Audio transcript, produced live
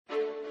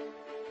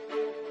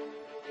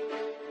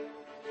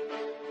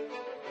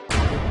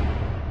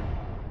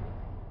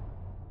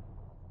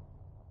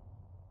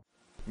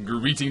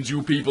Greetings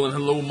you people and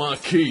hello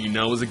Marquis,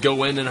 now is it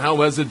going and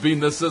how has it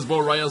been? This is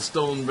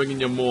Briarstone bringing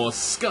you more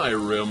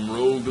Skyrim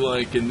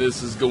Roguelike, and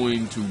this is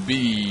going to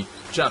be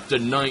Chapter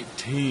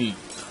 19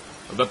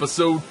 of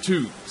Episode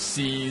 2,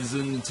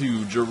 Season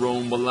 2.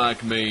 Jerome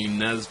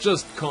Blackmane has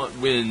just caught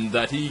wind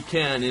that he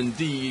can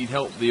indeed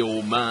help the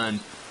old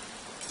man.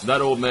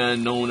 That old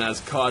man known as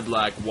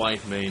Codlack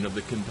Whitemane of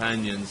the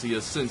Companions. He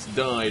has since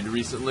died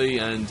recently,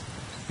 and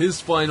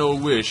his final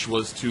wish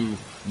was to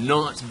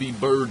not be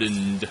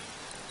burdened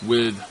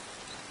with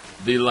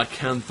the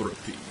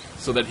lycanthropy,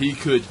 so that he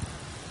could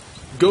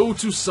go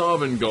to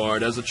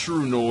Sovngarde as a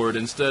true Nord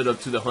instead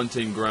of to the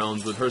hunting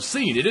grounds with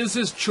Hercene. It is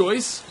his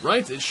choice,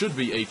 right? It should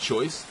be a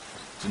choice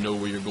to know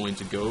where you're going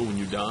to go when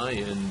you die,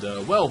 and,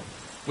 well,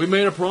 we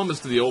made a promise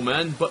to the old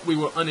man, but we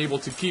were unable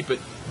to keep it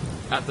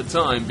at the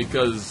time,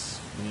 because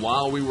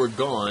while we were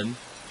gone,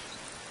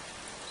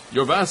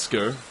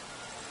 Jorvaskr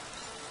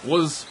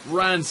was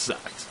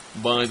ransacked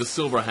by the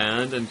Silver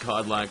Hand, and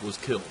Codlack was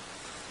killed.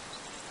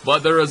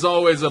 But there is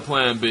always a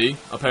plan B,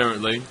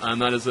 apparently,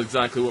 and that is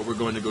exactly what we're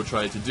going to go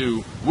try to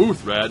do.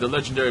 Wuthrad, the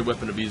legendary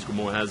weapon of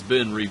Ysgramor, has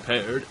been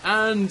repaired,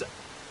 and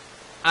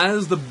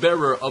as the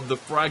bearer of the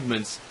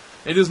fragments,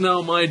 it is now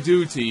my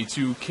duty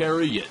to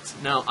carry it.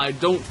 Now, I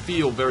don't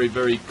feel very,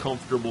 very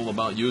comfortable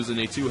about using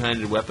a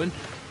two-handed weapon,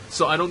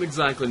 so I don't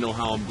exactly know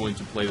how I'm going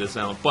to play this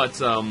out.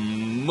 But,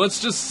 let's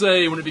just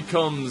say when it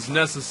becomes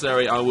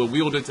necessary, I will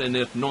wield it, and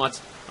if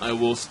not, I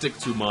will stick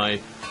to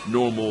my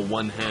normal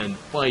one-hand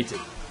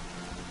fighting.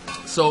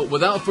 So,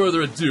 without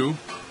further ado,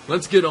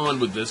 let's get on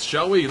with this,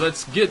 shall we?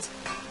 Let's get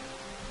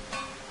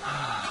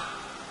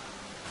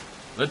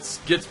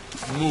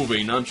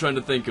moving. I'm trying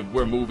to think of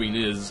where moving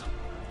is.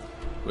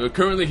 We're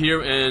currently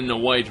here in a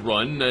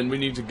Whiterun, and we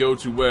need to go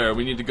to where?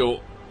 We need to go...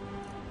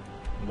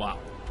 Wow.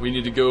 We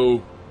need to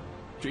go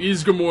to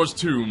Ysgramor's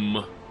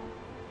tomb.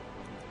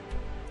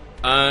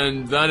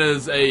 And that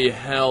is a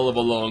hell of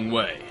a long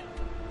way.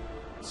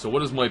 So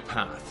what is my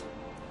path?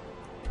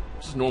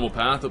 Just a normal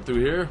path up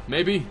through here,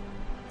 maybe?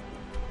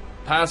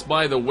 Pass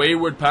by the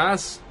Wayward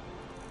Pass,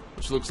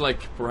 which looks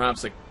like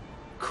perhaps a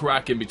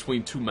crack in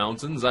between two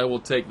mountains. I will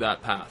take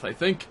that path, I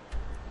think.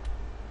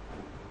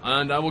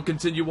 And I will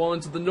continue on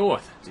to the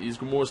north, to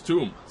Ysgramor's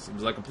tomb.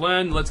 Seems like a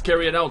plan. Let's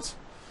carry it out.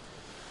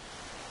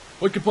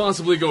 What could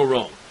possibly go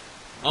wrong?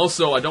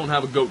 Also, I don't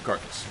have a goat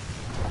carcass.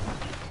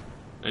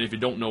 And if you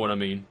don't know what I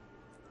mean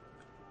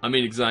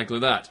exactly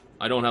that.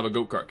 I don't have a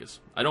goat carcass.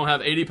 I don't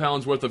have 80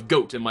 pounds worth of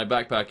goat in my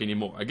backpack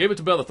anymore. I gave it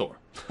to Belethor.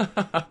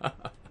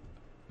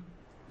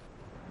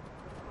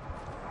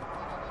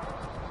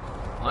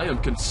 I am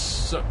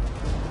concerned.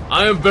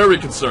 I am very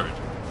concerned.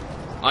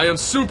 I am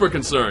super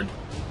concerned.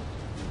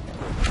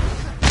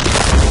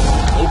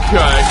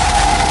 Okay.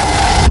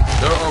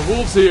 There are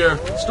wolves here.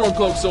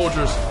 Stormcloak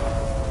soldiers.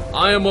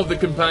 I am of the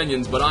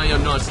Companions, but I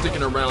am not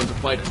sticking around to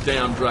fight a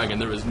damn dragon.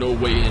 There is no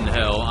way in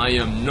hell. I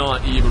am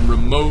not even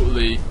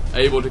remotely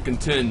able to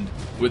contend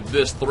with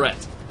this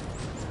threat.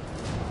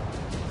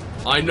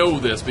 I know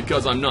this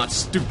because I'm not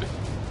stupid.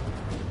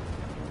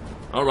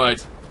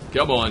 Alright.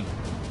 Come on.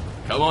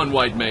 Come on,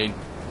 Whitemane.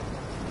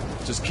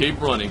 Just keep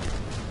running.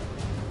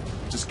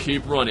 Just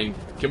keep running.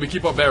 Can we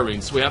keep our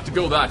bearings? We have to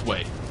go that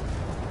way.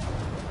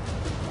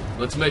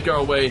 Let's make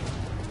our way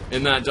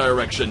in that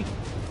direction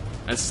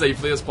as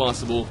safely as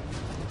possible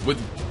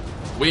with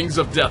wings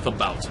of death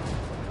about.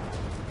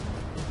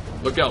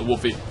 Look out,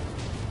 Wolfie.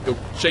 Go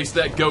chase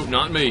that goat,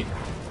 not me.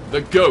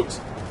 The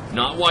goat.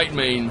 Not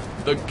Whitemane.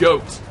 The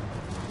goat.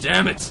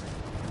 Damn it.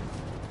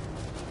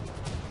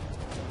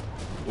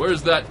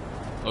 Where's that?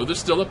 Oh, they're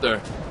still up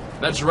there.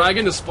 That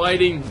dragon is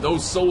fighting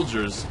those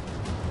soldiers.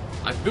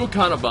 I feel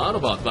kind of bad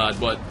about that,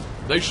 but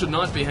they should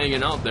not be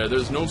hanging out there.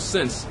 There's no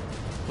sense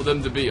for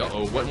them to be...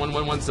 Uh-oh,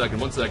 one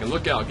second.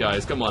 Look out,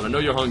 guys. Come on, I know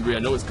you're hungry. I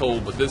know it's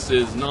cold, but this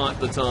is not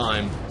the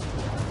time.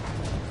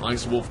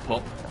 Nice wolf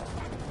pup.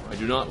 I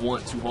do not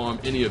want to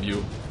harm any of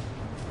you.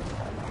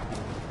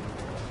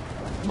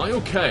 Am I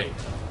okay?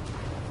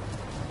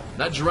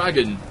 That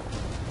dragon...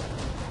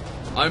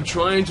 I'm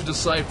trying to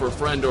decipher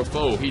friend or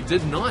foe. He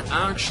did not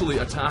actually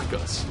attack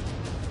us.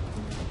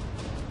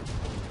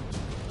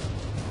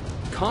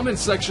 Comment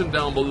section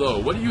down below.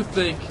 What do you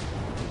think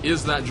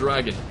is that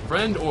dragon?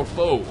 Friend or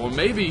foe? Or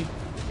maybe,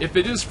 if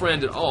it is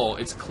friend at all,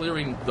 it's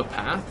clearing the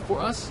path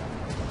for us?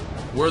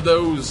 Were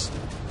those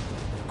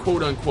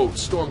quote-unquote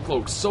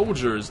Stormcloak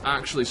soldiers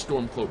actually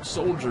Stormcloak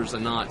soldiers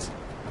and not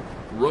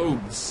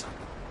rogues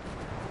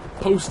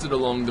posted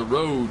along the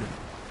road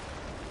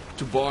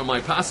to bar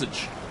my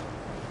passage?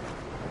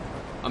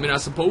 I mean, I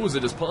suppose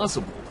it is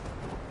possible.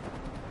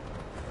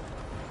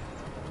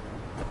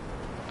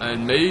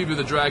 And maybe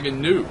the dragon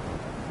knew.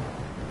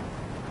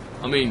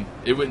 I mean,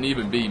 it wouldn't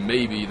even be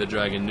maybe the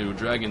dragon knew.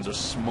 Dragons are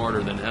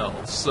smarter than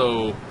hell,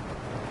 so...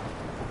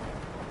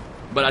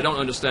 But I don't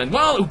understand.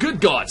 Well,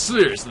 good God,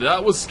 seriously,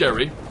 that was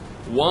scary.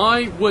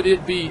 Why would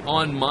it be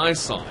on my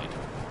side?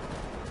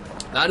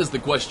 That is the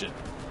question.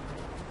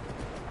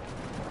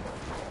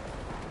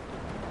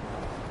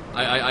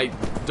 I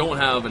don't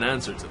have an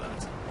answer to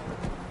that.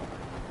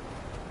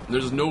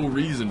 There's no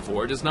reason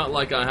for it. It's not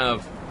like I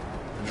have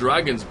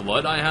dragon's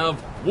blood, I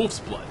have wolf's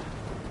blood.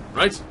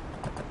 Right?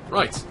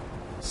 Right.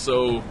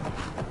 So,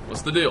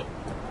 what's the deal?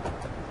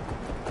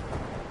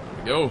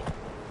 There we go.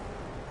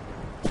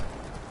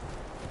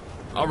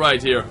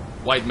 Alright here,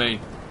 Whitemane.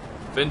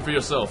 Fend for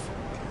yourself.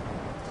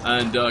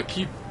 And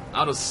keep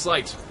out of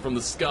sight from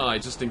the sky,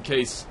 just in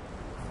case.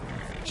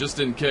 Just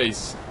in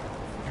case.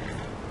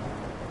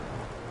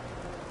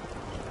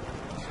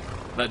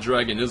 That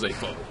dragon is a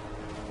foe.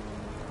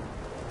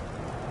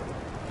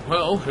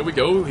 Well, here we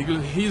go.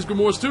 He's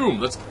Grimoire's tomb.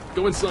 Let's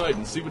go inside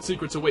and see what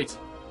secrets await.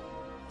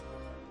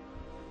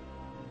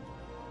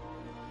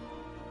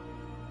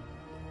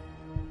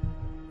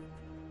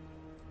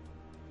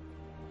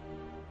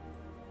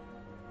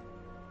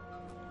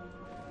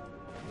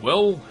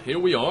 Well, here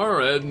we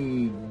are,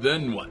 and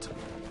then what?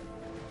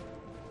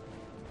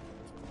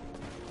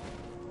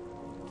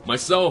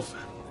 Myself,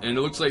 and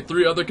it looks like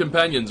 3 other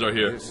companions are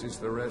here. This is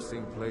the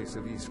resting place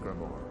of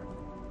Grimoire,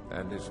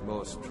 and his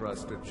most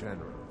trusted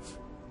generals.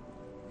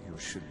 You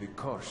should be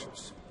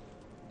cautious.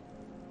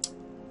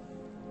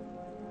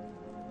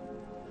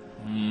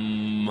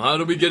 How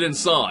do we get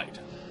inside?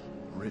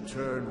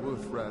 Return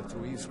Wolfrath to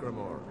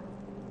Grimoire.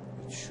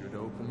 It should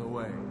open the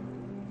way.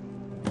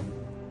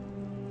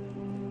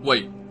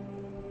 Wait.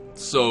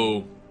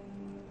 So...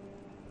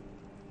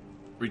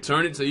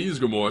 return it to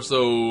Grimoire,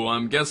 so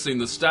I'm guessing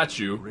the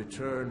statue...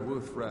 Return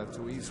Wolfrath to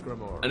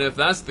Grimoire. And if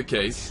that's the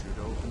case... It should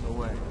open the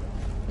way.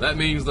 That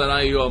means that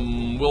I,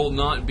 will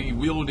not be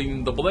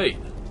wielding the blade.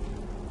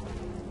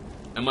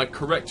 Am I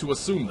correct to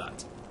assume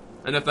that?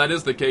 And if that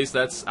is the case,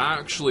 that's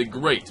actually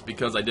great,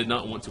 because I did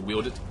not want to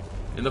wield it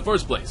in the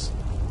first place.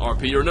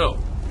 RP or no.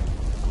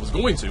 I was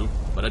going to,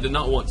 but I did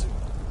not want to.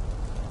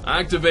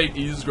 Activate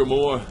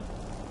Grimoire.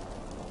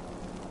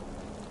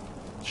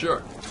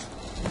 Sure.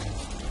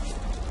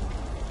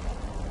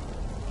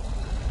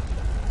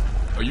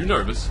 Are you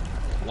nervous?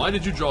 Why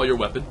did you draw your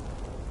weapon?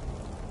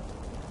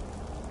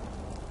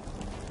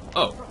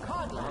 Oh.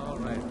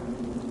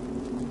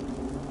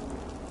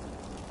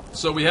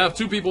 So we have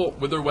 2 people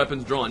with their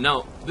weapons drawn.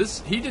 Now,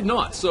 he did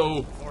not,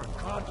 so...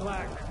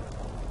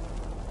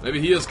 maybe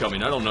he is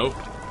coming, I don't know.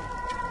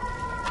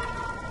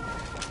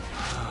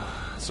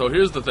 So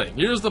here's the thing.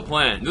 Here's the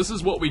plan. This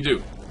is what we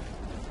do.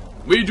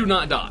 We do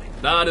not die.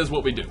 That is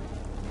what we do.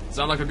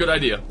 Sound like a good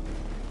idea.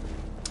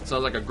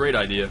 Sounds like a great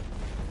idea.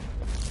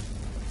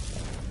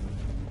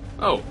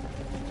 Oh.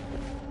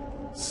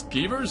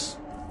 Skeevers?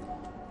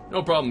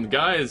 No problem,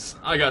 guys.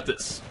 I got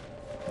this.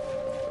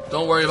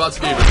 Don't worry about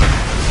Skeevers.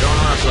 They're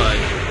on our side.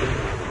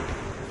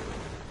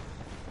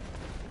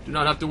 Do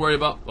not have to worry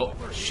about... oh,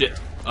 shit.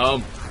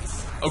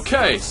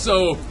 Okay,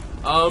 so,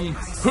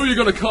 who are you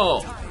gonna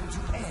call?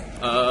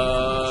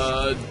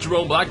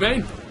 Jerome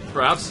Blackmane?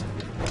 Perhaps?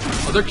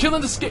 Oh, they're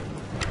killing the Ske...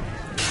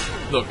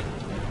 Look,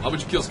 why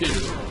would you kill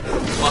Skeevers?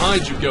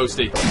 Behind you,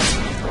 Ghosty.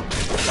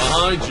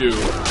 Behind you.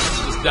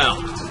 Just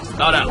down.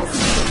 Not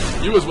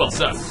out. You as well,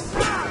 sir.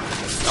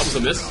 That was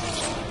a miss.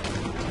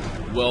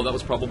 Well, that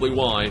was probably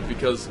why,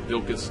 because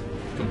Vilcus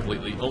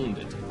completely owned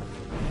it.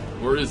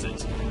 Where is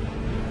it?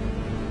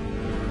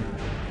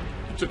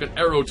 You took an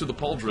arrow to the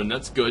pauldron,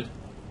 that's good.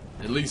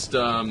 At least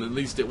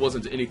it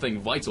wasn't anything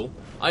vital.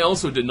 I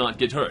also did not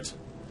get hurt.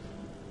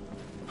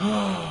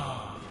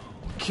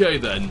 Okay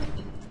then.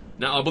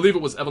 Now, I believe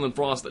it was Evelyn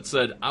Frost that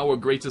said, our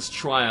greatest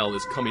trial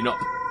is coming up.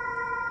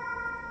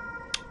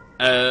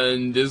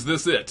 And is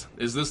this it?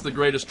 Is this the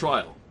greatest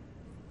trial?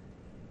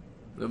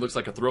 It looks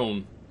like a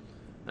throne.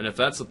 And if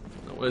that's a...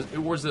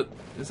 or is it...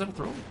 is that a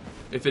throne?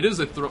 If it is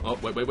a throne... oh,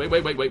 wait.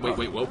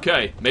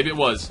 Okay, maybe it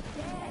was.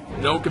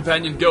 No,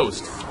 companion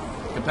ghost.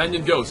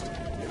 Companion ghost.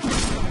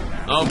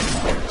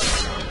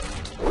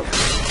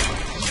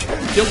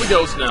 Kill the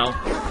ghost now.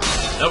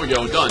 There we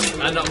go, done.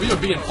 And we are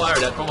being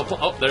fired at from a...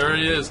 oh, there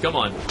he is. Come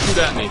on. Shoot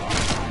at me.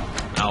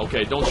 Ah,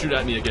 okay, don't shoot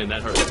at me again.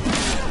 That hurt.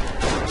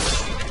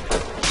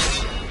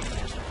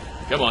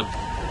 Come on.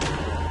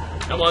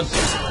 Come on.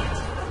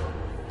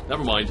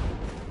 Never mind.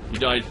 He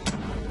died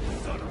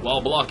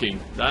while blocking.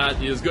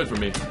 That is good for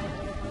me.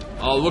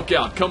 Oh, look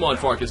out. Come on,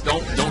 Farkas.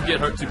 Don't get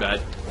hurt too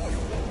bad.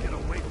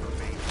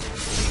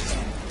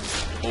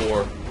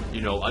 Or,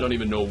 you know, I don't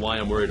even know why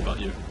I'm worried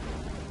about you.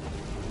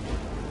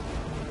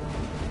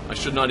 I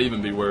should not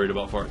even be worried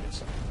about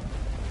Farkas.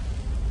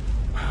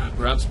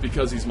 Perhaps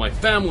because he's my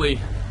family,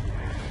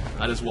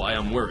 that is why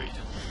I'm worried.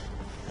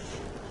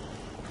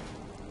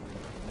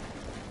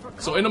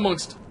 So in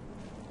amongst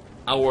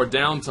our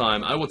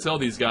downtime, I will tell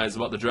these guys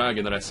about the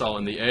dragon that I saw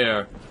in the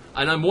air,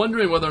 and I'm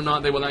wondering whether or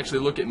not they will actually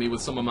look at me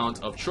with some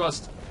amount of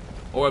trust,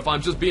 or if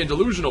I'm just being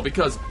delusional,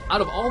 because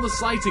out of all the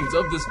sightings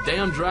of this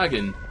damn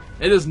dragon,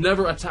 it has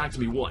never attacked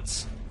me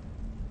once.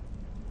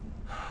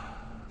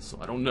 So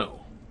I don't know.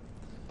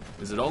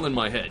 Is it all in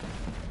my head?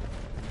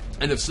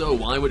 And if so,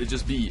 why would it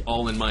just be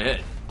all in my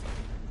head?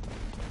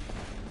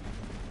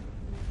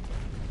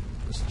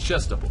 There's a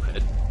chest up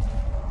ahead.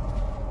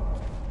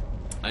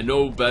 I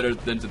know better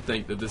than to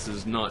think that this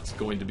is not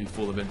going to be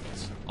full of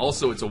enemies.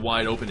 Also, it's a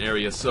wide open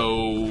area,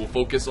 so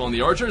focus on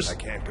the archers. I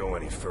can't go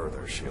any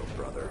further, Shield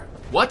Brother.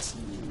 What?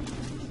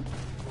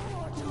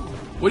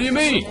 What do you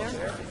mean?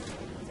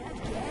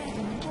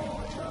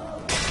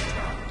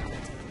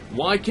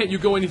 Why can't you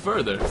go any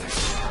further?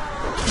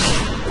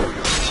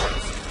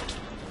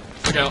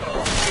 Look out.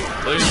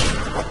 Please.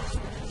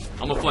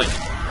 I'm a flank.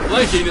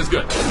 Flanking is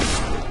good.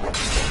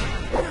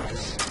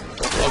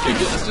 Okay,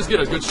 let's just get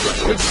a good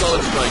strike. Good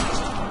solid strike.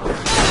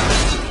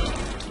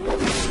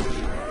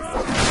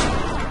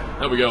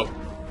 There we go.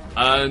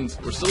 And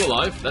we're still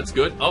alive. That's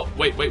good. Oh,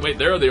 wait.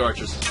 There are the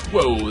archers.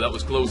 Whoa, that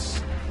was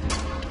close.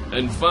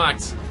 In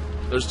fact,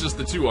 there's just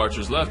the 2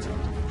 archers left.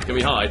 Can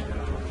we hide?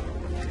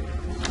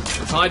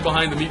 Let's hide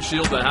behind the meat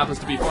shield that happens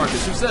to be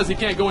Farkas, who says he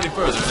can't go any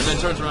further, and then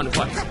turns around and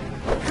fights.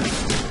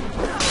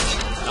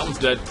 That one's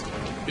dead.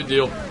 Good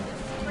deal.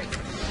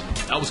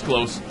 That was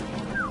close.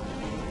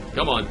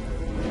 Come on.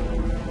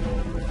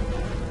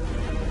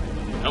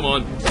 Come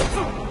on.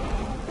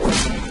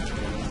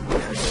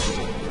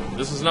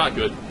 This is not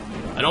good.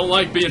 I don't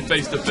like being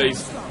face to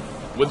face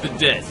with the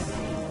dead.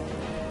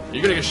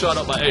 You're gonna get shot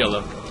up by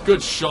Ayla.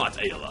 Good shot,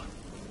 Ayla.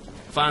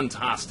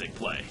 Fantastic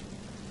play.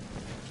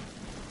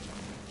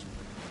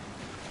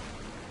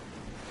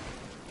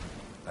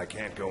 I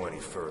can't go any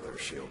further,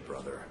 Shield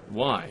Brother.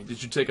 Why?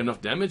 Did you take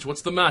enough damage?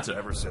 What's the matter?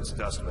 Ever since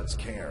Dustman's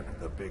cairn,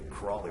 the big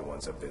crawly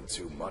ones have been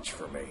too much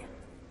for me.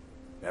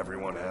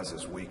 Everyone has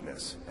his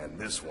weakness, and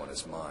this one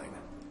is mine.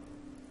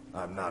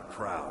 I'm not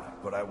proud,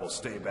 but I will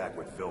stay back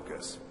with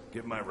Vilkas.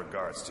 Give my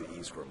regards to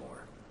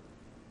Ysgramor.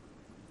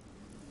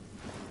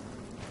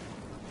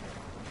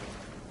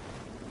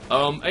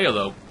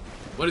 Ayla,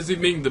 what does he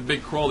mean, the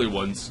big crawly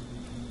ones?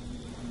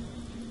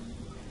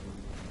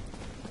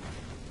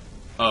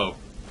 Oh.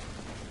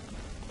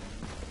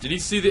 Did he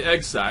see the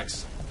egg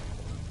sacs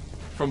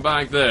from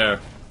back there?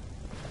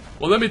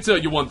 Well, let me tell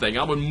you one thing.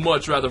 I would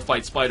much rather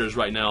fight spiders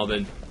right now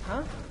than...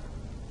 Huh?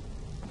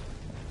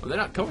 Well, they're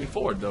not coming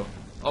forward, though.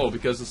 Oh,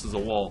 because this is a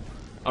wall.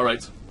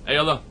 Alright,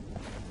 Ayla.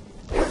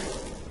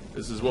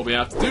 This is what we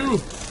have to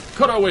do.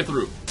 Cut our way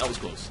through. That was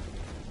close.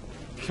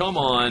 Come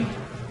on.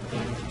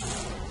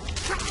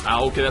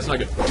 Ow, okay, that's not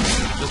good.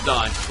 Just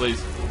die, please.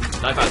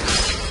 Die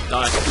fast.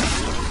 Die.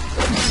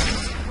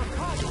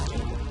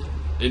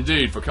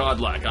 Indeed, for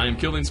Kodlak. I am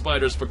killing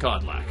spiders for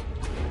Kodlak.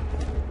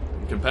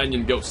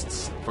 Companion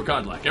ghosts for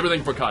Kodlak.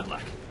 Everything for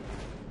Kodlak.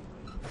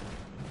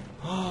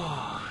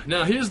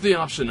 Now, here's the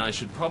option I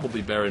should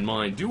probably bear in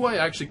mind. Do I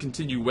actually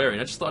continue wearing?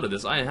 I just thought of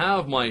this. I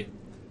have my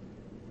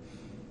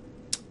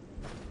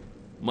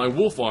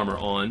wolf armor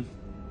on,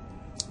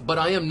 but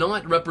I am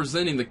not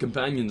representing the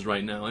companions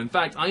right now. In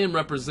fact, I am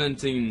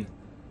representing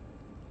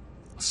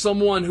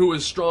someone who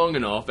is strong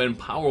enough and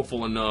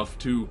powerful enough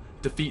to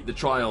defeat the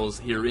trials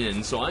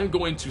herein, so I'm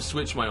going to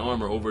switch my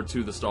armor over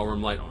to the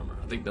Stalworm Light armor.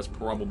 I think that's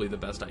probably the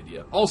best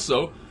idea.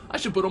 Also, I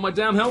should put on my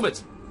damn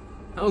helmet.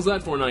 How's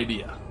that for an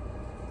idea?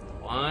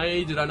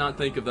 Why did I not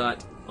think of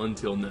that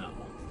until now?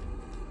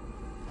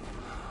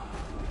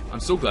 I'm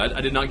so glad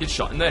I did not get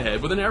shot in the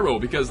head with an arrow,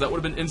 because that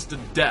would have been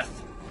instant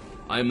death.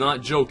 I am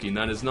not joking.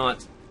 That is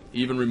not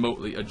even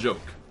remotely a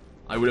joke.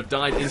 I would have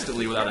died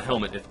instantly without a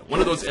helmet if one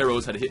of those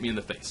arrows had hit me in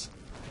the face.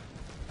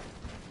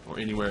 Or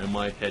anywhere in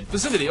my head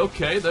vicinity.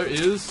 Okay, there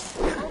is...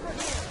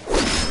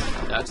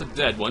 That's a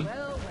dead one.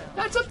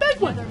 That's a dead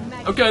one!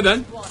 Okay,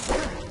 then.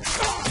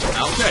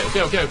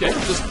 Okay.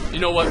 Just, you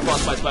know what,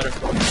 Frostbite Spider?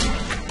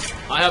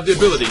 I have the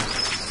ability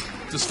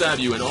to stab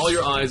you in all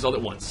your eyes all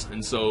at once,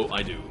 and so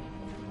I do.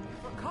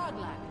 For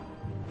Kodlak.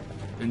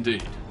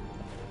 Indeed.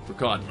 For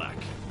Kodlak.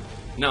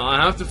 Now, I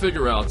have to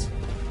figure out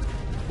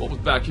what was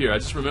back here. I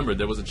just remembered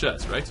there was a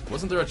chest, right?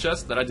 Wasn't there a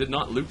chest that I did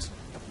not loot?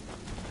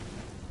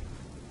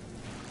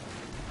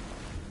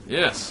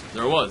 Yes,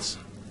 there was.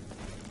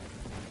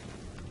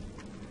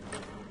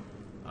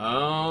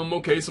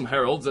 Okay, some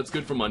heralds. That's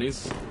good for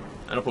monies.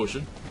 And a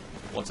potion.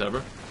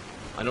 Whatever.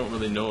 I don't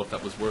really know if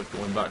that was worth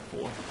going back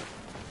for.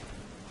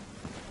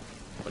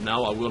 But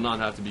now I will not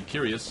have to be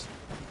curious.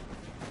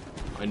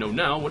 I know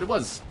now what it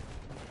was.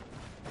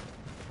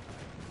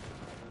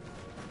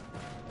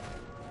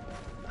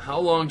 How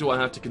long do I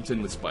have to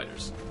contend with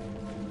spiders?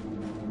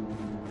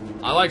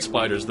 I like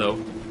spiders, though.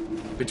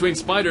 Between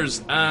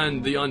spiders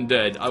and the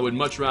undead, I would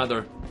much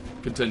rather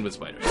contend with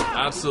spiders.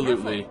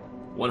 Absolutely.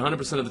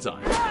 100% of the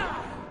time.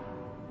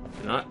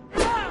 You're not?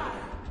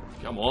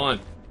 Come on.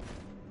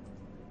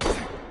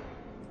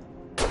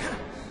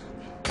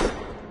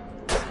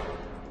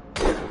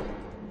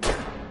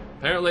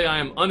 Apparently I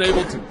am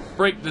unable to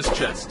break this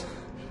chest.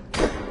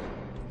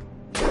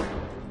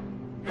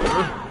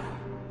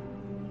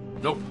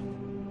 Nope.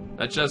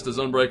 That chest is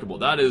unbreakable.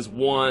 That is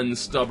one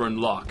stubborn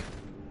lock.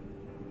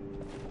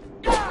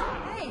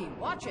 Hey,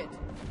 watch it.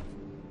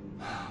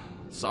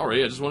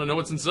 Sorry, I just want to know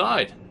what's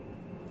inside.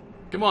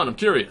 Come on, I'm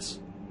curious.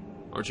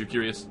 Aren't you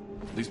curious?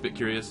 At least a bit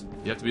curious?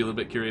 You have to be a little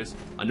bit curious?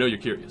 I know you're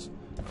curious.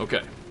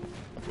 Okay.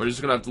 We're just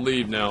gonna have to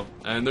leave now.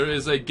 And there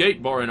is a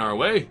gate bar in our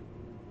way.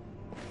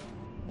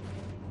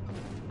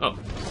 Oh.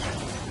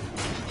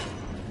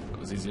 That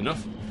was was easy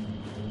enough.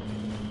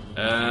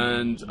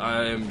 And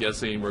I am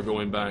guessing we're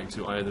going back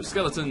to either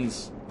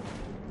skeletons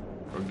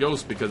or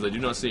ghosts because I do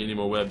not see any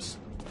more webs.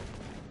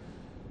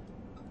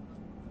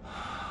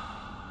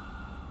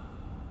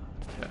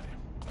 Okay.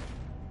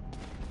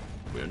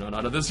 We're not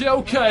out of this yet.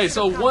 Okay,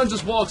 so one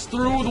just walks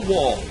through the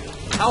wall.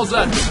 How's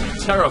that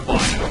terrifying?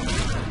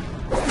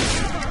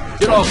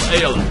 Get off,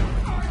 Ayla.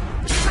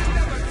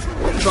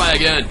 Try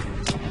again.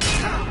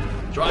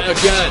 Try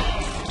again.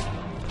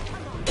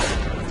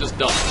 Just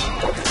die.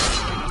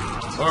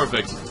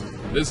 Perfect.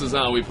 This is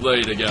how we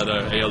play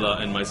together,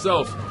 Ayla and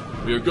myself.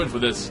 We are good for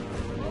this.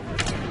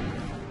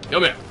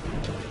 Come here.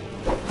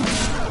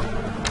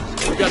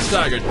 We got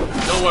staggered.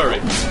 Don't worry.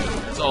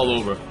 It's all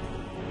over.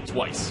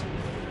 Twice.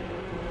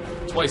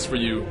 Twice for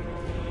you.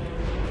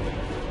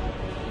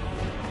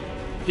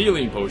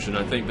 Healing potion.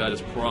 I think that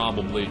is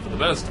probably for the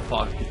best.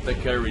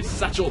 Apothecary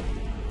satchel.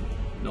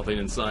 Nothing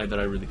inside that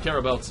I really care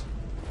about.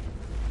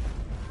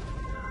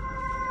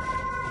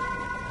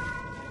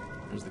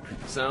 There's the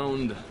creepy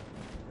sound.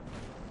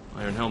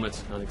 Iron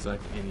helmet. Not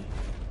exactly any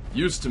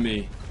use to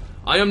me.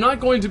 I am not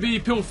going to be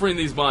pilfering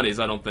these bodies,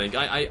 I don't think.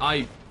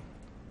 I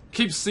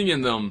keep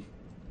seeing them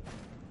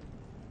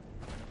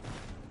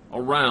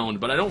around,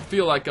 but I don't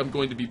feel like I'm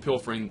going to be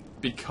pilfering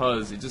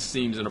because it just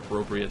seems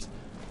inappropriate.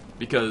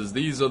 Because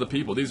these are the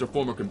people, these are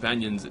former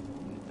companions.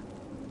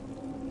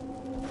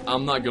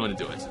 I'm not going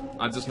to do it.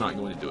 I'm just not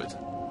going to do it.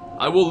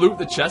 I will loot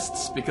the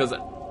chests because,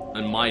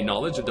 in my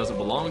knowledge, it doesn't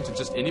belong to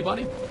just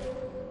anybody.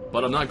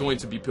 But I'm not going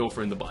to be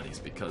pilfering the bodies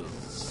because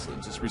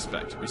just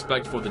respect.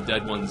 Respect for the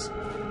dead ones.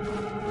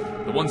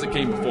 The ones that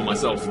came before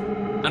myself.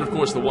 And of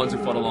course the ones who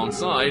fought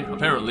alongside,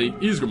 apparently,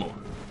 Ysgramor.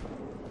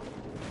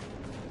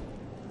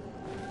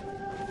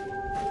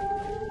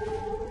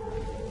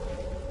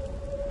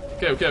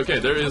 Okay.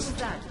 There is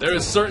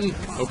certain...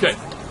 Okay.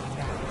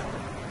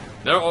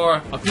 There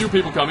are a few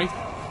people coming.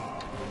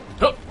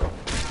 Oh.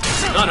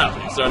 Not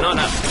happening, sir. Not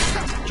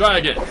happening. Try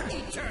again.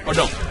 Or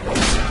don't.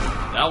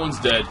 That one's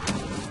dead.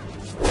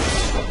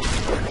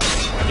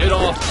 Get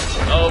off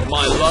of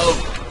my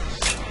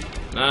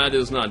love. That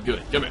is not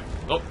good. Come here.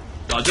 Oh,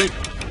 dodging.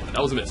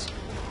 That was a miss.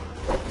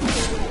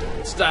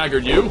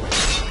 Staggered you.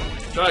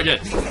 Try again.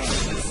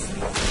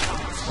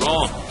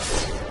 Wrong.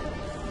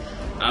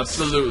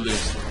 Absolutely.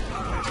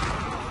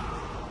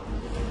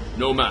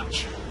 No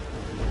match.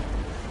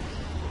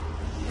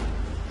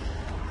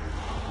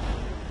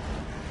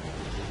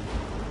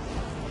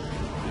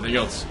 Anything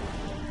else?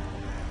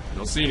 I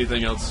don't see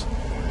anything else.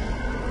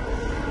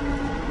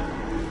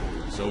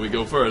 So we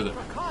go further.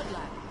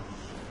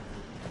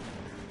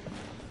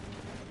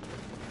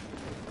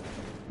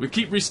 We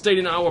keep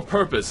restating our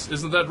purpose.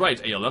 Isn't that right,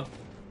 Ayla?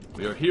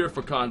 We are here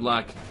for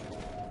Codlac.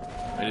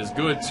 It is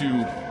good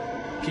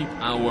to keep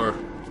our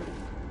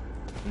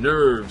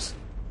nerves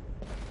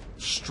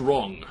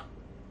strong.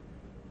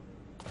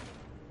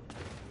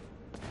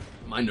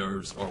 My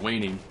nerves are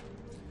waning.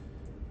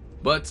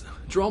 But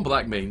Jerome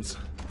Blackmane's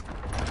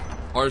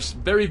are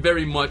very,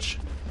 very much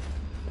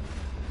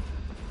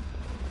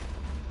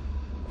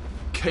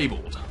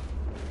cabled.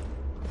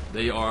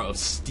 They are of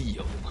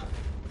steel.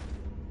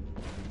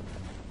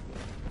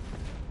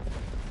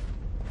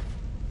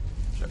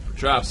 Check for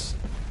traps.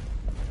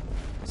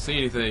 See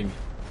anything?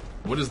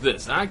 What is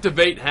this?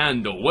 Activate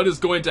handle. What is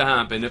going to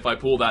happen if I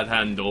pull that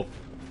handle?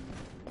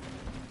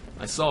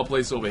 I saw a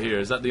place over here.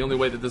 Is that the only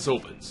way that this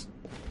opens?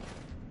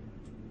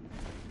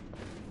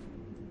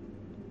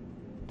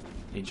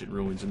 Ancient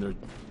ruins and their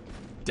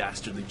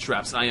dastardly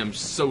traps. I am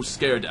so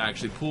scared to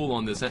actually pull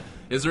on this.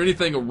 Is there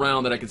anything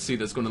around that I can see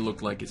that's going to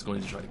look like it's going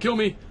to try to kill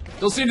me?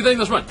 Don't see anything.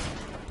 Let's run.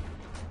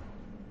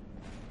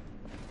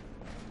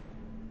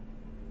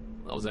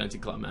 That was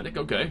anticlimactic.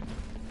 Okay.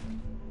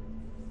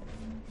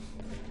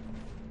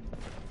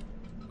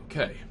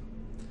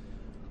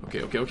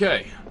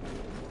 Okay.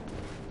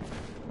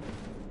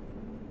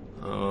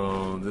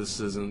 Oh, this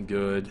isn't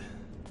good.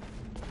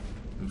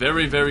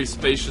 Very, very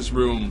spacious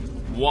room.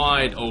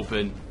 Wide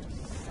open.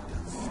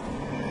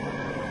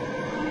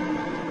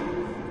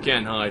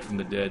 Can't hide from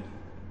the dead.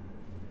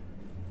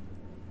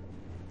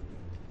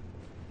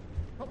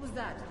 What was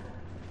that?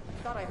 I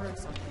thought I heard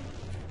something.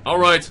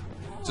 Alright.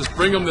 Just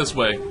bring them this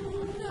way.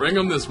 Bring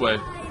them this way.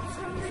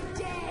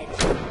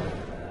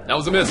 That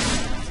was a miss.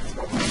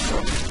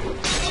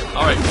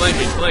 Alright,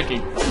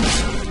 flanking.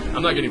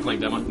 I'm not getting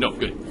flanked, am I? No,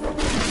 good.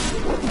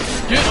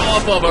 Get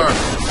off of her!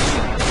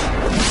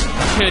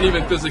 I can't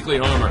even physically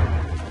harm her.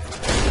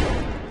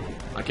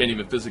 I can't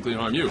even physically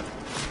harm you.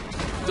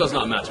 It does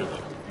not matter,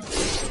 though.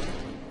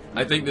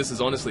 I think this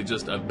is honestly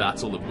just a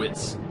battle of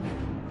wits.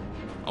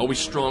 Are we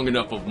strong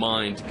enough of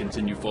mind to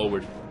continue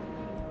forward?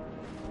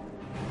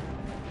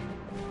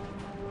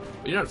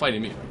 But you're not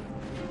fighting me.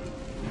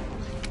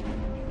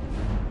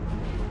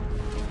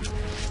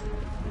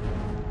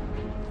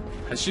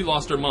 Has she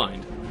lost her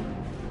mind?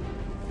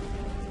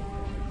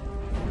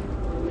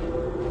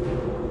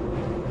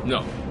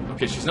 No.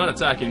 Okay, she's not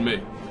attacking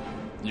me.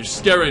 You're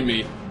scaring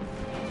me.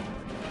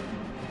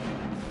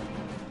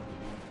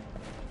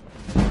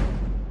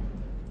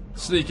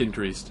 Sneak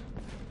increased.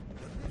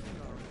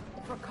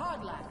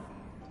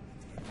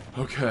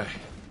 Okay.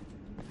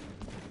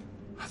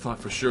 I thought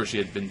for sure she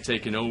had been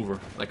taken over.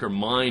 Like her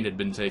mind had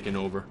been taken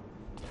over.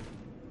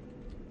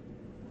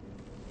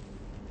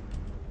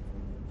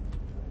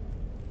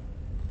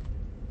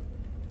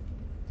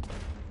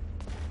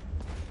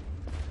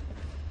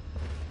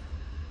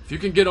 If you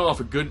can get off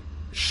a good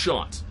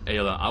shot,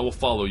 Ayla, I will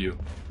follow you.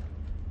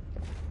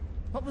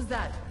 What was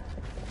that?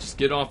 Just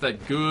get off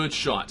that good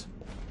shot.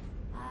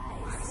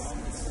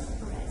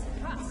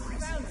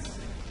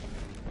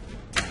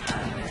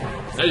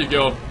 There you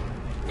go.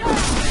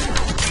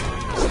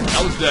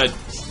 That was dead.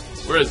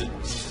 Where is it?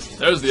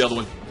 There's the other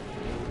one.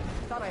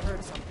 Thought I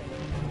heard something.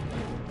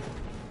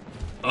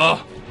 Ugh.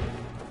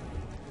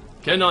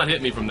 Cannot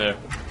hit me from there.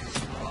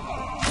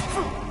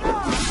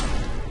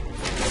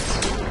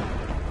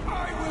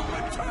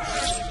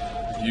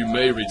 You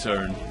may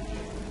return.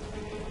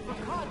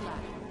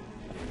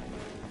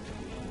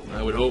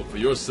 I would hope for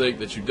your sake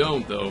that you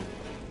don't, though.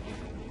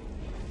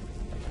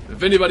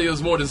 If anybody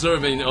is more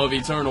deserving of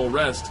eternal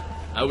rest,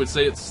 I would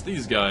say it's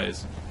these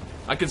guys.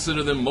 I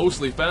consider them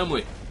mostly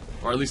family.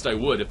 Or at least I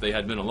would if they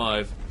had been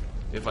alive.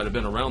 If I'd have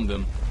been around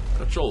them.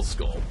 A troll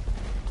skull.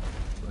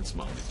 That's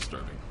mildly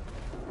disturbing.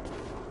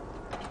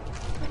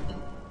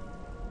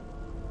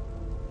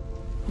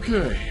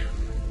 Okay.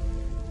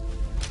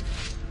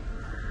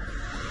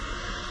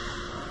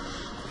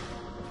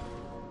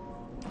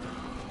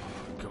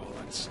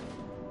 God.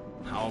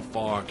 How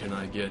far can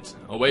I get?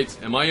 Oh wait,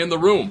 am I in the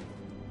room?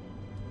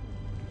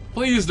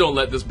 Please don't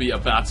let this be a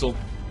battle.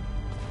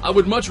 I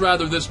would much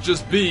rather this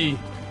just be...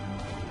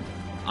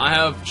 I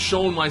have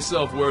shown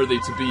myself worthy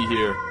to be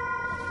here.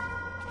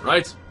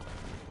 Right?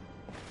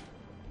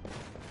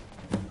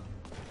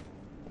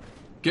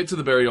 Get to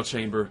the burial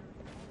chamber.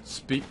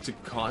 Speak to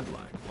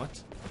Godlike.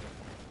 What?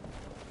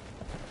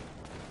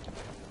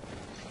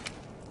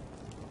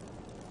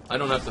 I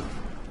don't have to...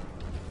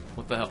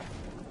 What the hell?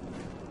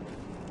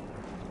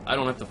 I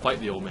don't have to fight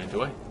the old man,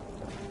 do I?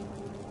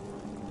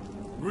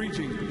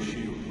 Greetings,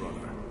 shield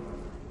brother.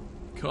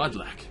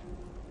 Godlike.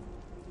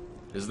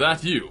 Is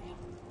that you?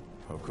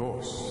 Of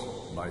course.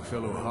 My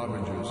fellow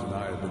Harbingers and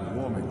I have been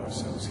warming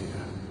ourselves here,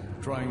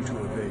 trying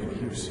to evade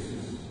hearsay.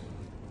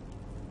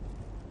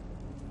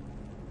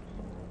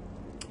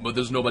 But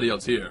there's nobody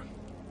else here.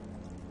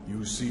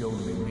 You see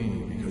only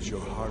me because your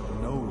heart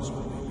knows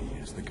me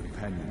as the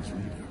companion's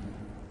leader.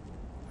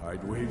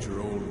 I'd wager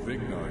old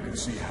Vignar could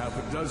see half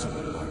a dozen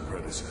of my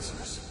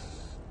predecessors.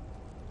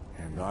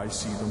 And I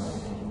see them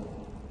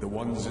all. The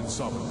ones in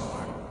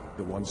Xonar,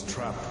 the ones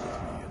trapped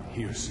with me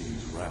in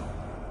Hearsay's realm.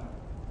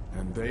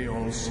 And they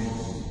all see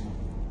you.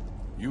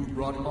 You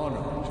brought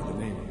honor to the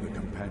name of the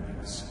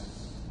companions.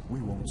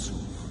 We won't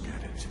soon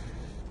forget it.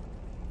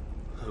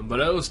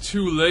 But I was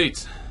too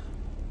late.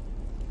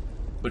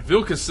 But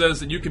Vilka says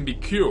that you can be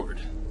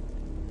cured.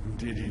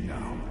 Did he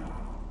now?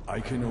 I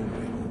can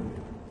only hope.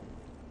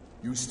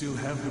 You still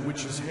have the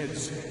witches'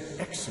 heads.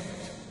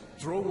 Excellent.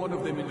 Throw one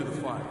of them into the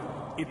fire.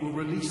 It will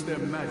release their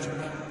magic.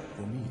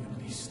 For me,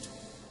 at least.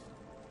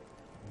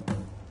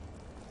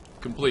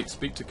 Complete.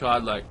 Speak to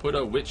Godlike. Put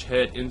a witch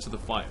head into the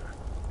fire.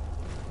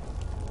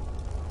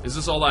 Is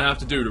this all I have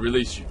to do to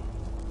release you?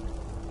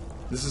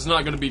 This is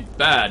not going to be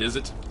bad, is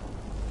it?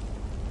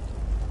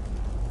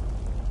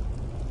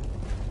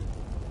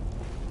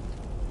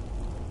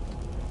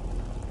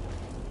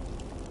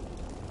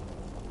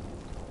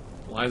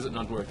 Why is it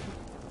not working?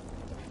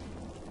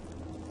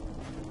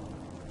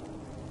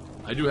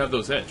 I do have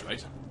those heads,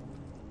 right?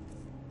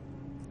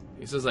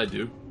 He says I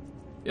do.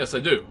 Yes, I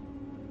do.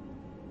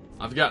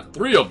 I've got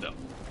 3 of them.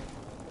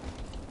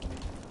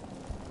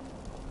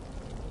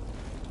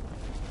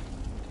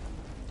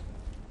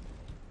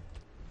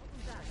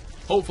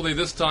 Hopefully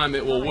this time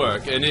it will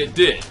work, and it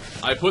did.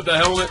 I put the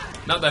helmet,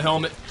 not the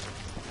helmet.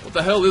 What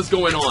the hell is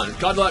going on?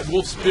 Godlike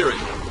Wolf Spirit.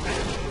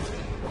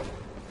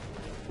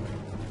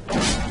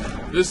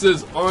 This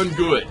is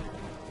ungood.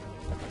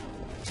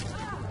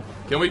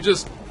 Can we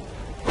just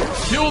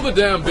kill the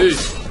damn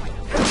beast?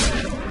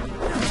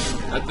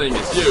 That thing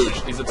is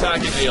huge. He's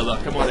attacking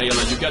Ayla. Come on,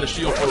 Ayla. You've got a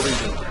shield for a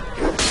reason.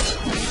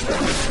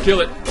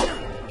 Kill it.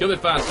 Kill it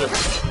faster.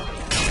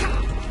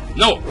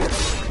 No!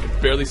 I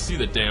can barely see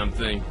the damn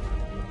thing.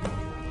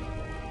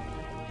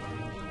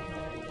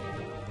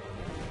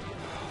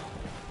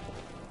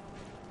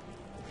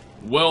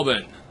 Well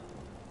then.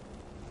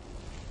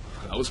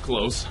 That was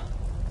close.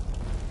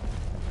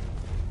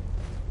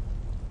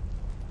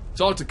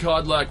 Talk to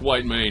Godlike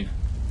Whitemane.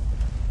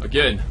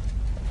 Again.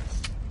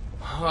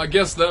 I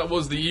guess that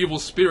was the evil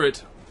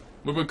spirit.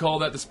 We would call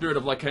that the spirit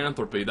of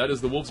lycanthropy. That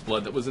is the wolf's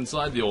blood that was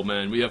inside the old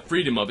man. We have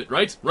freedom of it,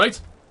 right? Right?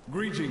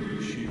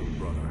 Greetings, shield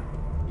brother.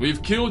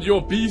 We've killed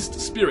your beast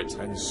spirit.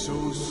 And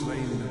so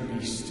slain the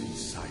beast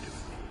inside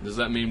of me. Does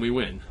that mean we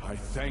win? I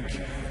thank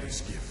you for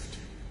this gift.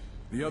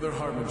 The other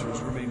Harbingers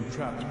remain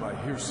trapped by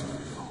hearsay.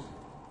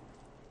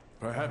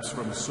 Perhaps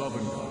from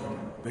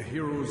Subreddit, the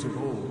heroes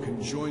of old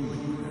can join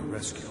me in their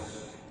rescue.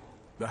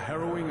 The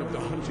harrowing of the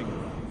hunting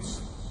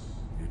grounds.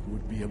 It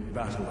would be a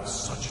battle of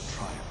such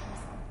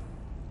triumph.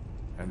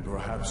 And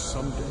perhaps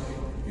someday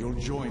you'll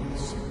join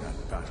us in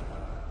that battle.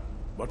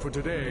 But for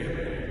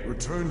today,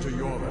 return to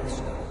your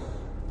vessel,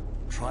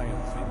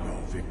 triumph in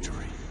your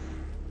victory,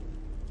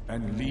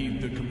 and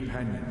lead the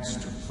companions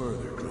to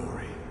further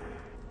glory.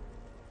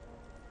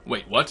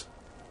 Wait, what?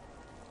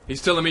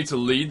 He's telling me to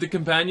lead the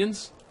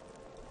companions?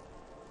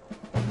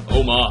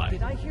 Oh my.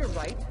 Did I hear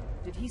right?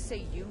 Did he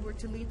say you were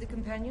to lead the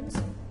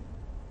companions?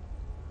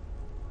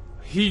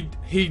 He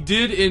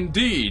did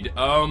indeed.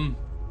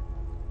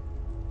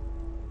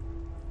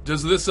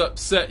 Does this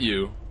upset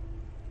you?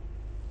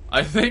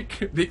 I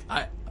think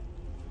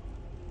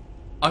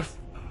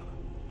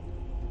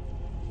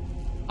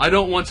I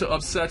don't want to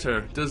upset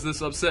her. Does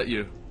this upset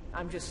you?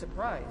 I'm just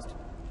surprised.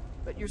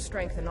 But your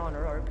strength and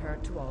honor are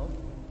apparent to all.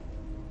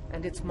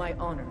 And it's my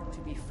honor to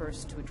be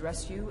first to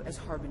address you as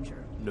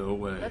Harbinger. No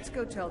way. Let's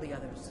go tell the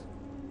others.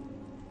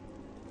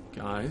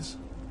 Guys.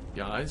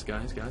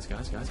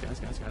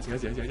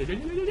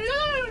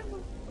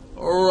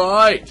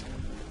 Alright.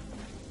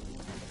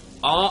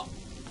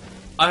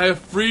 I have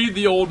freed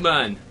the old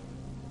man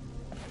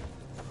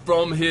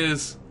from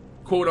his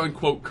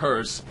quote-unquote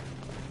curse.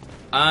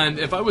 And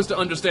if I was to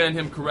understand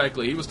him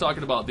correctly, he was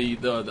talking about the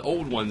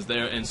old ones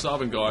there in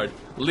Sovngarde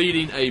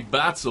leading a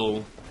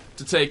battle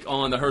to take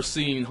on the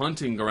Hercene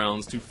hunting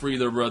grounds to free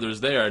their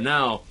brothers there.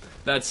 Now,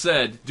 that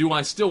said, do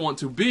I still want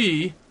to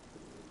be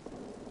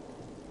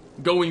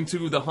going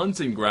to the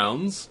hunting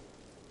grounds?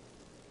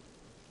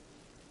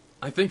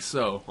 I think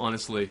so,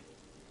 honestly.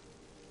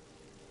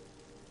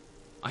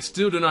 I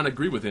still do not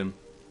agree with him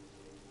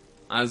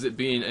as it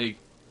being a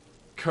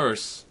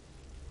curse.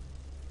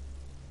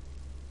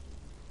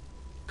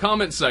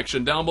 Comment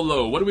section down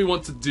below. What do we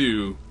want to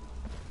do?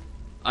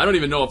 I don't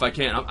even know if I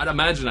can. I'd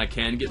imagine I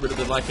can get rid of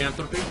the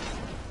lycanthropy.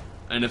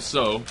 And if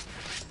so,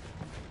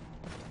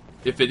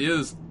 if it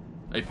is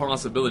a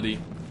possibility,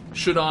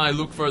 should I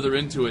look further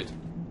into it?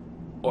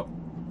 Or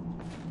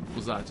what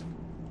was that?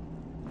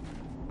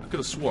 I could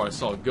have swore I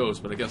saw a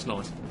ghost, but I guess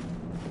not.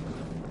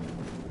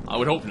 I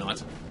would hope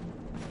not,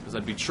 because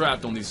I'd be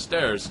trapped on these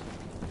stairs.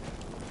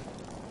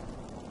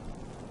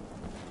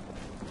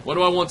 What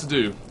do I want to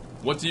do?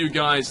 What do you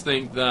guys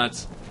think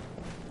that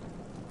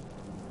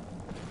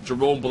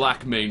Jerome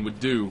Blackmane would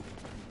do?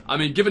 I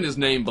mean, given his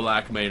name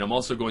Blackmane, I'm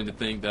also going to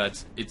think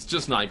that it's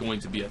just not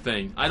going to be a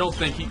thing. I don't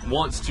think he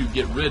wants to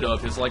get rid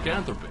of his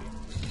lycanthropy.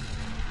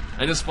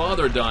 And his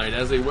father died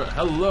as a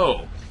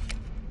hello.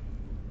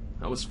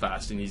 That was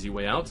fast and easy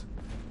way out.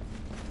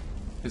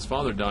 His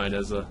father died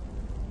as a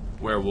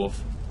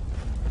werewolf.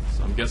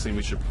 So I'm guessing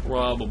we should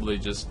probably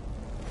just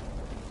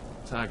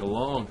tag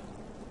along.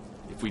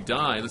 If we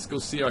die, let's go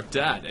see our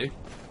dad, eh?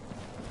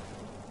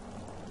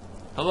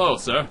 Hello,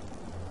 sir.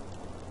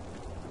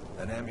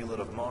 An amulet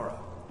of Mara.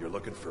 You're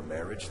looking for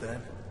marriage,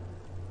 then?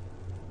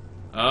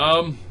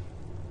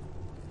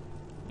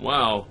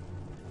 Wow.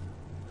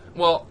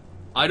 Well,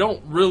 I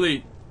don't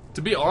really...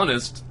 To be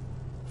honest,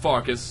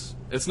 Farkas,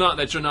 it's not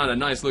that you're not a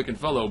nice-looking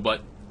fellow,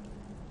 but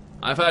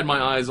I've had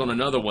my eyes on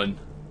another one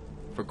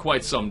for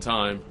quite some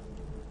time.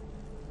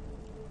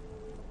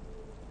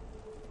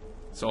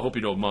 So I hope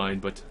you don't mind,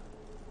 but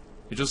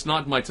you're just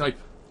not my type.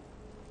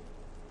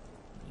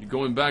 You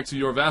going back to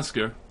your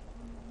Vasker?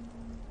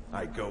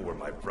 I go where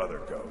my brother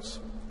goes.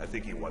 I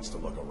think he wants to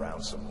look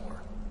around some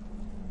more.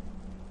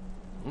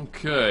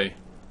 Okay.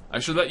 I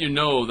should let you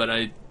know that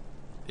I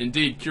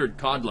indeed cured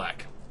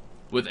Kodlak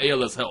with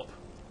Ayla's help.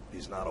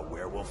 He's not a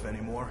werewolf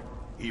anymore?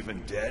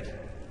 Even dead?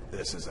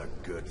 This is a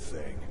good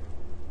thing.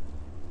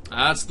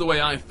 That's the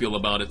way I feel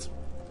about it.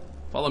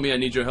 Follow me, I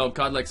need your help.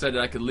 Kodlak said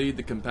that I could lead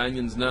the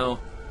companions now.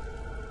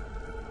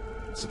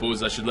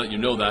 Suppose I should let you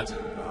know that.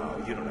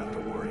 Oh, you don't have to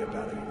worry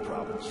about any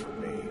problems for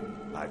me.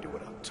 I do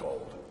what I'm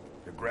told.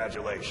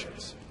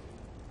 Congratulations.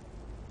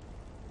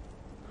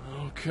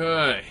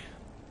 Okay.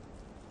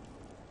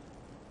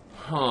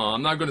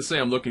 I'm not going to say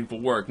I'm looking for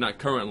work, not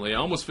currently. I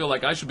almost feel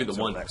like I should be the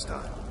one next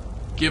time.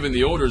 giving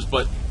the orders,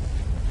 but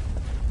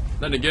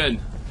then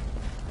again,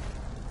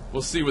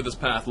 we'll see where this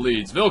path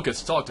leads.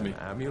 Vilkas, talk to me.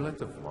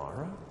 Amulet of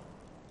Mara?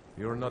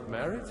 You're not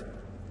married?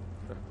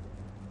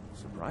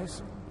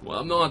 Surprising. Well,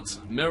 I'm not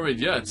married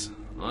yet.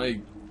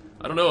 I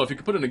don't know if you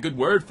could put in a good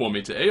word for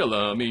me to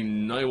Ayla. I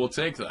mean, I will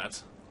take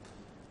that.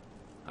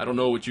 I don't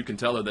know what you can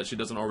tell her that she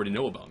doesn't already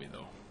know about me,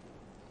 though.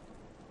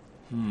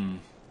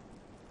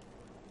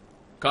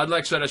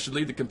 Kodlak said I should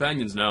lead the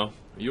companions now.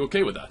 Are you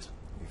okay with that?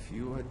 If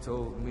you had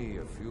told me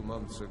a few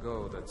months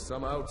ago that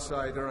some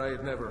outsider I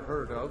had never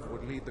heard of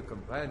would lead the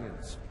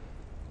companions,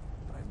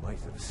 I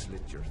might have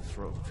slit your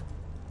throat.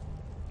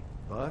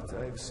 But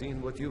I've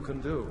seen what you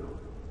can do,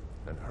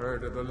 and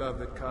heard of the love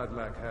that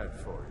Kodlak had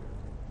for you.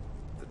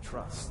 The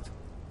trust.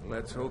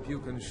 Let's hope you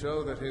can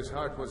show that his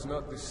heart was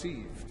not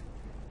deceived.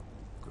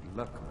 Good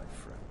luck, my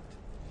friend.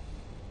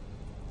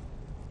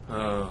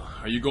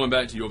 Are you going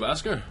back to your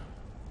Vasker?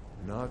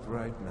 Not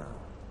right now.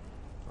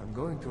 I'm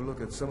going to look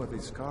at some of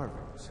these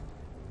carvings.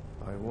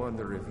 I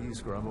wonder if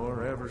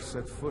Ysgramor ever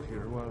set foot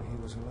here while he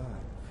was alive.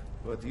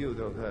 But you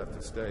don't have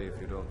to stay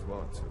if you don't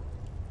want to.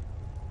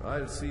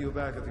 I'll see you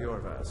back at the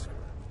Orvasker.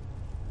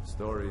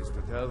 Stories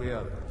to tell the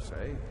others,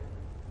 eh?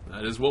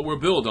 That is what we're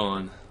built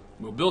on.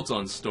 Well, built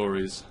on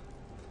stories.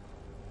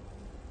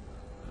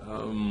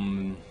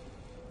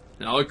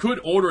 Now I could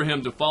order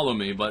him to follow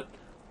me, but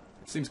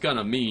it seems kind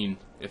of mean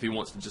if he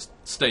wants to just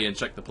stay and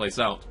check the place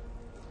out.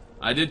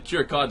 I did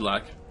cure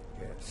Kodlak.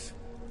 Yes,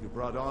 you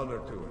brought honor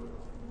to him,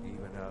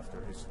 even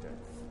after his death.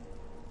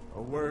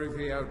 A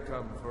worthy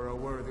outcome for a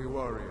worthy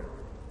warrior.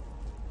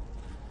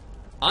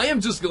 I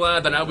am just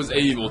glad that I was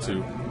able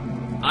to.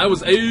 I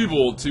was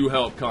able to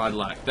help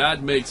Kodlak.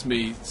 That makes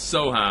me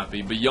so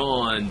happy,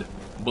 beyond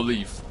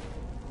belief.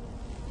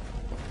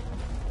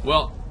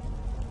 Well,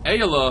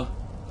 Ayla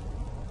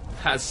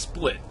has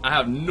split. I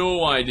have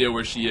no idea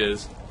where she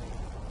is.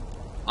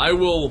 I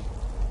will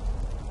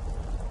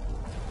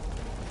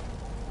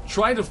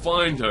try to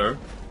find her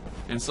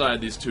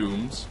inside these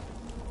tombs.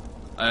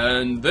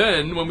 And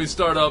then, when we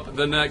start up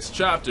the next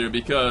chapter,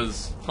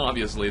 because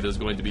obviously there's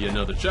going to be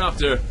another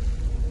chapter,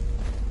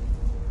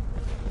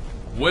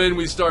 when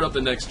we start up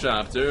the next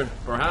chapter,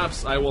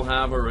 perhaps I will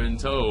have her in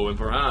tow, and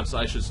perhaps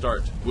I should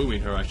start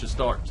wooing her. I should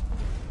start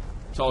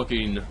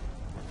talking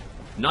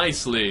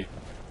nicely,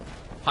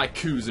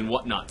 haikus and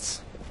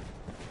whatnots.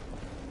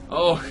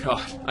 Oh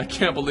god, I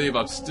can't believe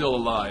I'm still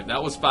alive.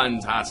 That was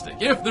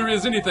fantastic. If there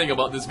is anything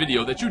about this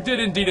video that you did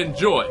indeed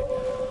enjoy,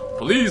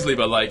 please leave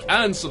a like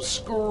and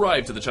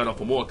subscribe to the channel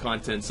for more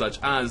content such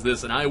as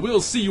this, and I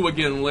will see you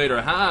again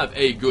later. Have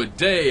a good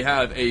day,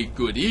 have a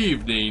good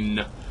evening,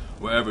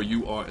 wherever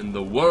you are in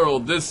the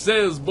world. This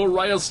is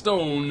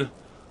Briarstone,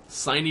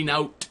 signing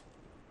out.